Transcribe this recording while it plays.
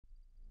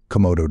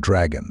Komodo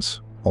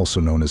dragons, also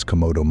known as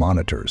Komodo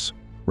monitors,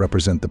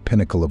 represent the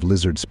pinnacle of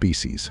lizard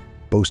species,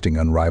 boasting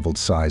unrivaled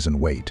size and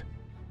weight.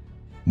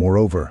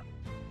 Moreover,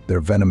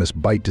 their venomous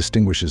bite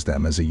distinguishes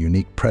them as a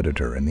unique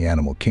predator in the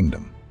animal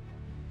kingdom.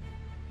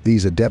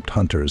 These adept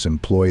hunters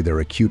employ their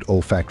acute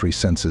olfactory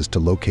senses to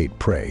locate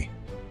prey,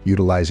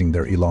 utilizing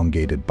their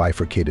elongated,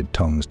 bifurcated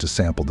tongues to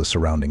sample the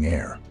surrounding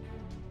air.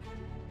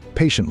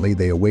 Patiently,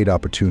 they await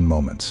opportune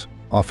moments,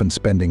 often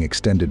spending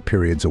extended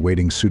periods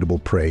awaiting suitable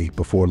prey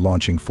before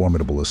launching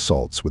formidable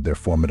assaults with their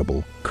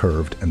formidable,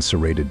 curved, and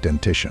serrated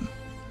dentition.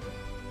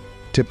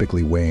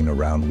 Typically weighing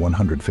around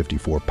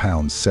 154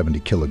 pounds 70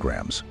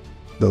 kilograms,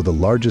 though the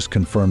largest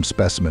confirmed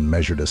specimen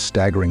measured a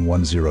staggering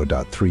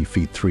 10.3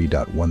 feet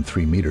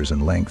 3.13 meters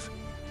in length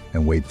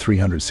and weighed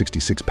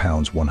 366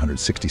 pounds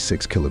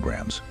 166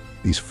 kilograms.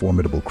 These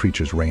formidable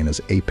creatures reign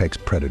as apex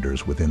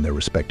predators within their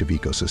respective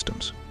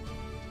ecosystems.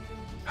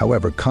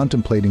 However,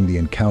 contemplating the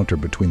encounter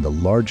between the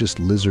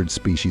largest lizard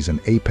species and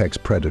apex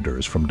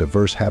predators from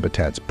diverse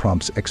habitats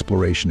prompts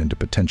exploration into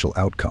potential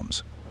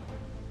outcomes.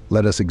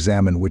 Let us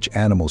examine which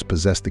animals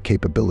possess the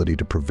capability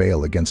to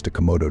prevail against a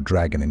Komodo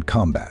dragon in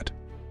combat.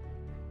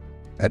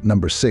 At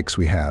number 6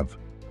 we have,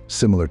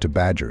 similar to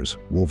badgers,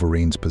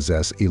 wolverines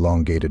possess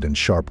elongated and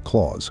sharp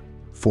claws,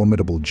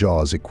 formidable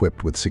jaws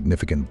equipped with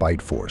significant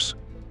bite force,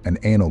 and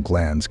anal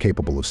glands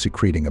capable of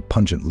secreting a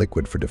pungent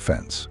liquid for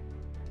defense.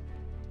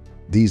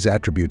 These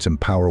attributes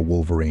empower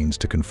wolverines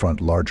to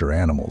confront larger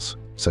animals,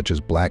 such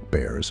as black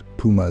bears,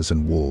 pumas,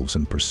 and wolves,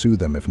 and pursue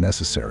them if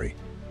necessary,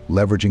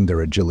 leveraging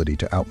their agility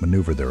to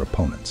outmaneuver their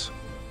opponents.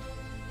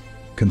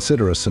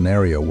 Consider a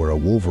scenario where a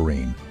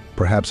wolverine,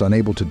 perhaps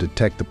unable to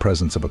detect the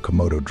presence of a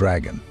Komodo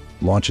dragon,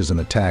 launches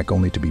an attack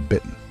only to be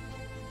bitten.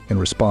 In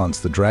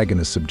response, the dragon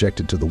is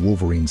subjected to the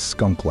wolverine's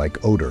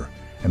skunk-like odor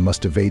and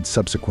must evade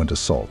subsequent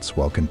assaults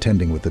while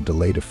contending with the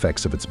delayed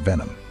effects of its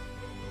venom.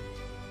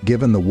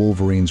 Given the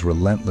wolverine's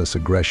relentless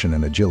aggression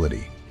and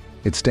agility,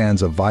 it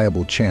stands a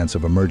viable chance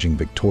of emerging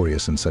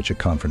victorious in such a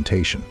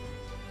confrontation,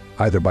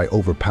 either by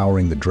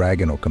overpowering the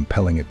dragon or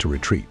compelling it to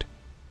retreat.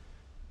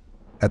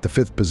 At the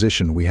 5th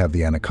position, we have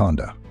the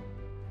anaconda.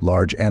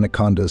 Large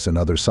anacondas and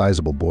other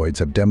sizable boids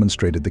have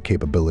demonstrated the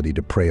capability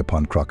to prey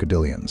upon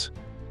crocodilians,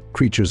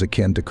 creatures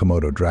akin to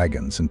Komodo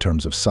dragons in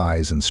terms of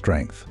size and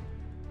strength.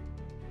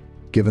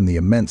 Given the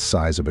immense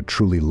size of a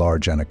truly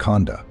large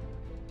anaconda,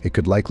 it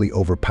could likely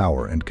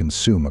overpower and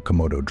consume a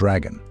Komodo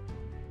dragon.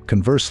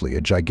 Conversely,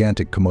 a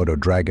gigantic Komodo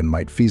dragon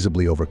might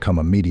feasibly overcome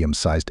a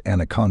medium-sized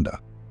anaconda.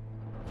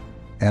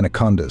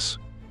 Anacondas,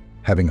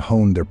 having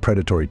honed their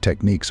predatory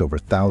techniques over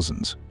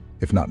thousands,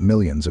 if not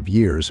millions of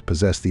years,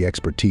 possess the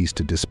expertise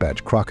to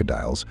dispatch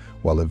crocodiles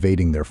while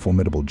evading their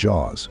formidable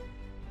jaws.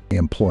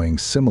 Employing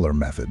similar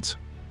methods,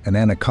 an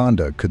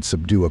anaconda could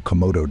subdue a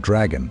Komodo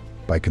dragon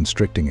by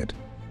constricting it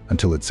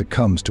until it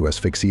succumbs to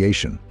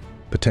asphyxiation,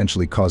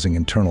 potentially causing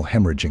internal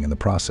hemorrhaging in the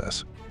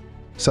process.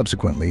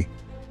 Subsequently,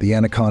 the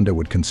anaconda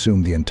would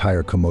consume the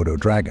entire Komodo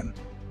dragon.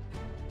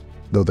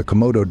 Though the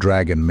Komodo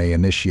dragon may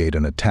initiate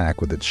an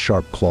attack with its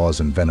sharp claws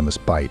and venomous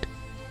bite,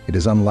 it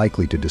is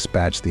unlikely to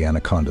dispatch the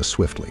anaconda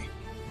swiftly.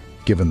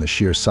 Given the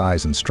sheer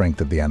size and strength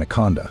of the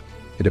anaconda,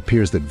 it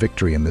appears that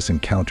victory in this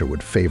encounter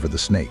would favor the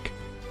snake.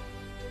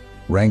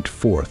 Ranked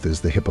 4th is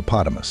the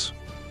hippopotamus.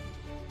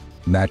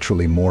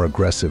 Naturally more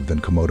aggressive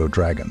than Komodo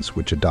dragons,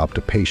 which adopt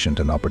a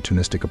patient and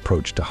opportunistic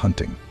approach to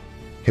hunting,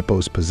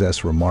 hippos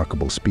possess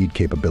remarkable speed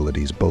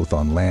capabilities both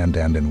on land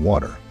and in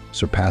water,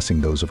 surpassing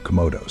those of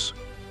Komodos.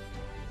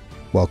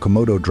 While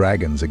Komodo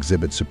dragons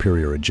exhibit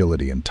superior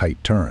agility and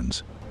tight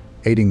turns,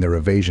 aiding their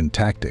evasion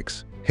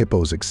tactics,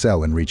 hippos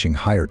excel in reaching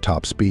higher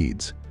top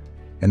speeds,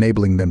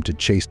 enabling them to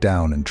chase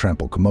down and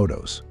trample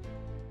Komodos.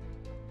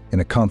 In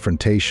a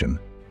confrontation,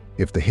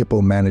 if the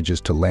hippo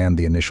manages to land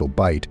the initial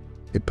bite,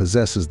 it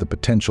possesses the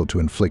potential to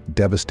inflict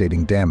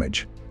devastating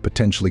damage,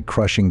 potentially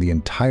crushing the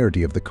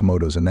entirety of the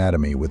Komodo's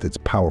anatomy with its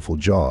powerful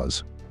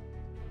jaws.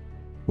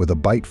 With a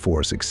bite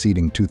force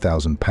exceeding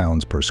 2,000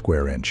 pounds per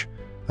square inch,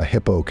 a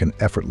hippo can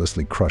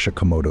effortlessly crush a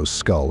Komodo's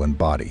skull and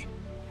body.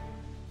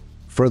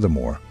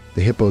 Furthermore,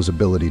 the hippo's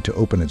ability to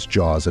open its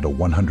jaws at a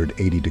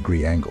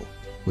 180-degree angle,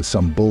 with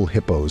some bull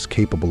hippos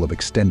capable of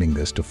extending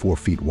this to 4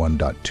 feet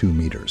 1.2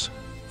 meters,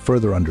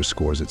 further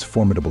underscores its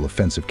formidable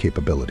offensive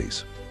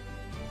capabilities.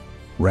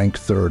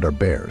 Ranked 3rd are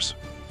bears,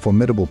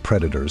 formidable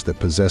predators that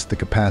possess the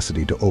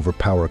capacity to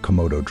overpower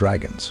Komodo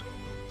dragons.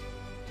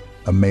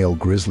 A male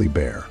grizzly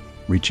bear,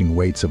 reaching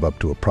weights of up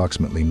to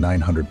approximately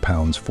 900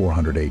 pounds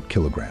 408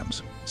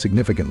 kilograms,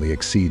 significantly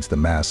exceeds the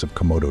mass of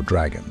Komodo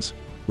dragons,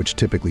 which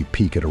typically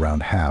peak at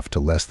around half to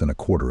less than a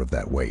quarter of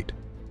that weight.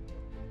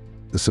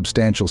 The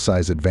substantial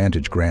size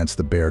advantage grants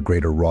the bear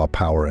greater raw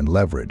power and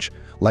leverage,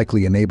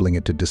 likely enabling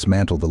it to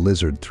dismantle the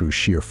lizard through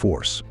sheer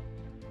force.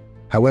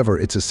 However,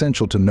 it's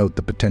essential to note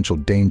the potential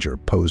danger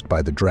posed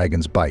by the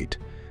dragon's bite,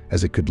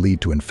 as it could lead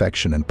to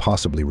infection and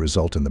possibly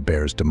result in the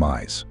bear's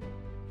demise.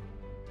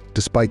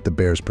 Despite the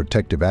bear's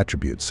protective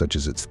attributes such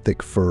as its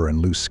thick fur and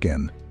loose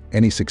skin,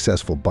 any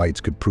successful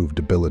bites could prove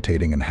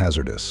debilitating and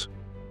hazardous.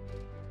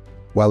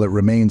 While it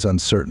remains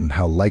uncertain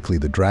how likely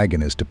the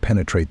dragon is to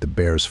penetrate the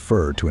bear's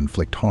fur to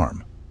inflict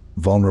harm,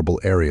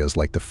 vulnerable areas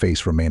like the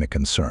face remain a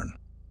concern.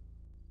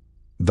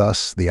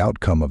 Thus, the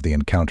outcome of the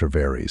encounter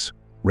varies,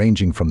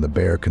 ranging from the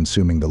bear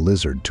consuming the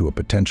lizard to a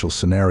potential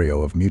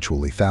scenario of mutual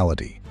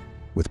lethality,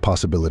 with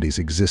possibilities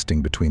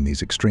existing between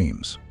these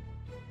extremes.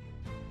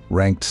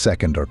 Ranked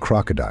second are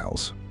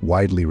crocodiles,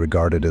 widely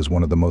regarded as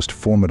one of the most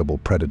formidable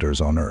predators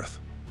on Earth.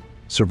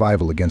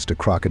 Survival against a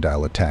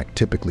crocodile attack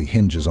typically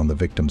hinges on the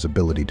victim's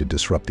ability to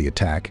disrupt the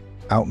attack,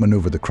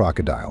 outmaneuver the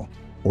crocodile,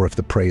 or if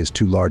the prey is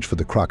too large for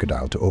the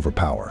crocodile to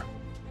overpower.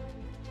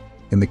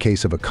 In the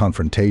case of a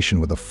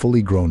confrontation with a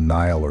fully grown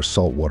Nile or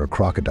saltwater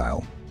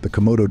crocodile, the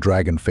Komodo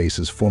dragon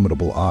faces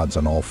formidable odds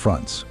on all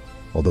fronts,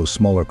 although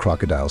smaller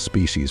crocodile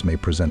species may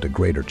present a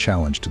greater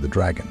challenge to the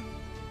dragon.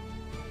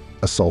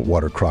 A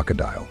saltwater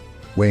crocodile,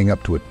 weighing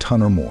up to a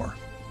ton or more,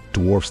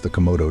 dwarfs the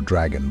Komodo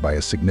dragon by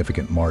a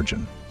significant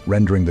margin,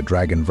 rendering the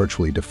dragon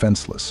virtually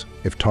defenseless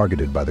if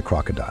targeted by the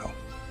crocodile.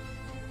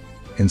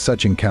 In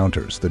such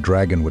encounters, the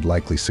dragon would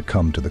likely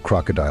succumb to the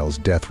crocodile's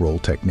death roll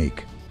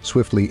technique,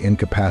 swiftly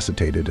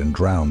incapacitated and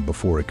drowned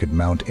before it could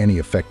mount any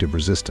effective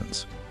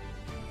resistance.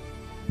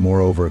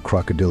 Moreover,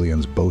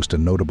 crocodilians boast a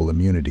notable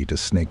immunity to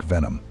snake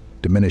venom,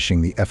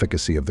 diminishing the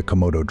efficacy of the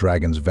Komodo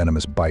dragon's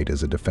venomous bite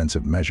as a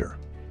defensive measure.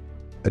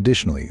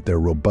 Additionally, their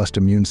robust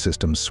immune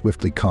systems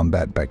swiftly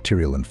combat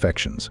bacterial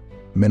infections,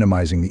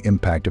 minimizing the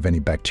impact of any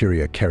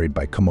bacteria carried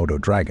by Komodo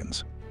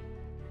dragons.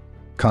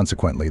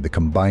 Consequently, the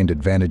combined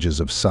advantages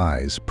of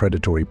size,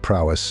 predatory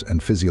prowess,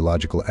 and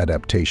physiological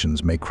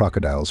adaptations make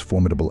crocodiles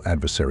formidable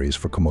adversaries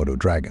for Komodo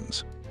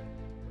dragons.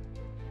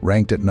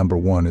 Ranked at number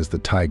 1 is the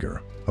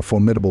tiger, a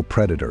formidable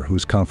predator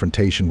whose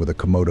confrontation with a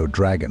Komodo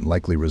dragon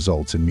likely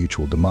results in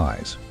mutual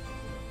demise.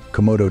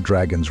 Komodo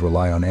dragons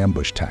rely on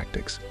ambush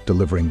tactics,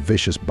 delivering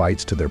vicious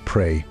bites to their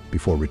prey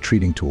before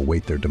retreating to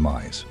await their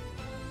demise.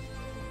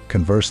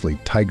 Conversely,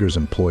 tigers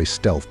employ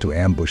stealth to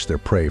ambush their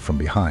prey from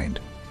behind,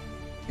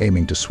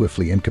 aiming to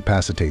swiftly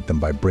incapacitate them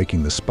by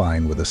breaking the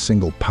spine with a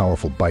single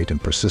powerful bite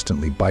and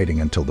persistently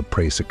biting until the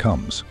prey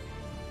succumbs.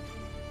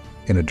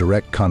 In a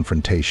direct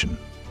confrontation,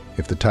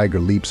 if the tiger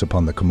leaps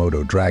upon the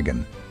Komodo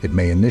dragon, it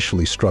may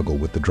initially struggle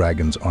with the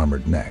dragon's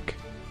armored neck.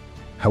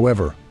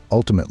 However,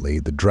 ultimately,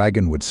 the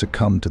dragon would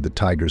succumb to the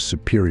tiger's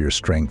superior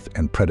strength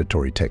and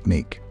predatory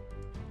technique.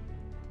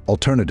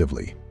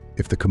 Alternatively,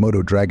 if the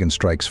Komodo dragon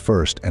strikes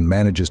first and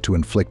manages to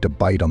inflict a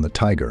bite on the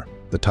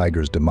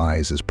tiger's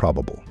demise is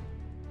probable.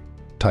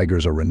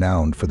 Tigers are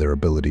renowned for their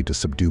ability to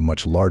subdue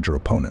much larger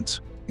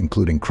opponents,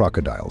 including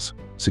crocodiles,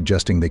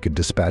 suggesting they could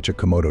dispatch a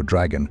Komodo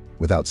dragon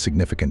without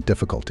significant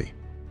difficulty.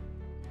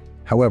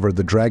 However,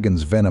 the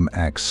dragon's venom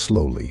acts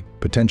slowly,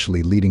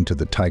 potentially leading to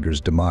the tiger's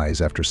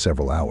demise after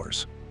several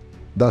hours.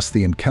 Thus,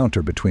 the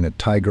encounter between a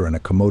tiger and a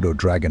Komodo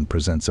dragon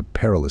presents a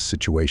perilous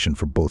situation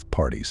for both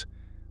parties,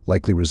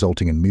 likely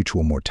resulting in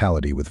mutual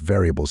mortality with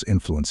variables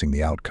influencing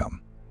the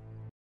outcome.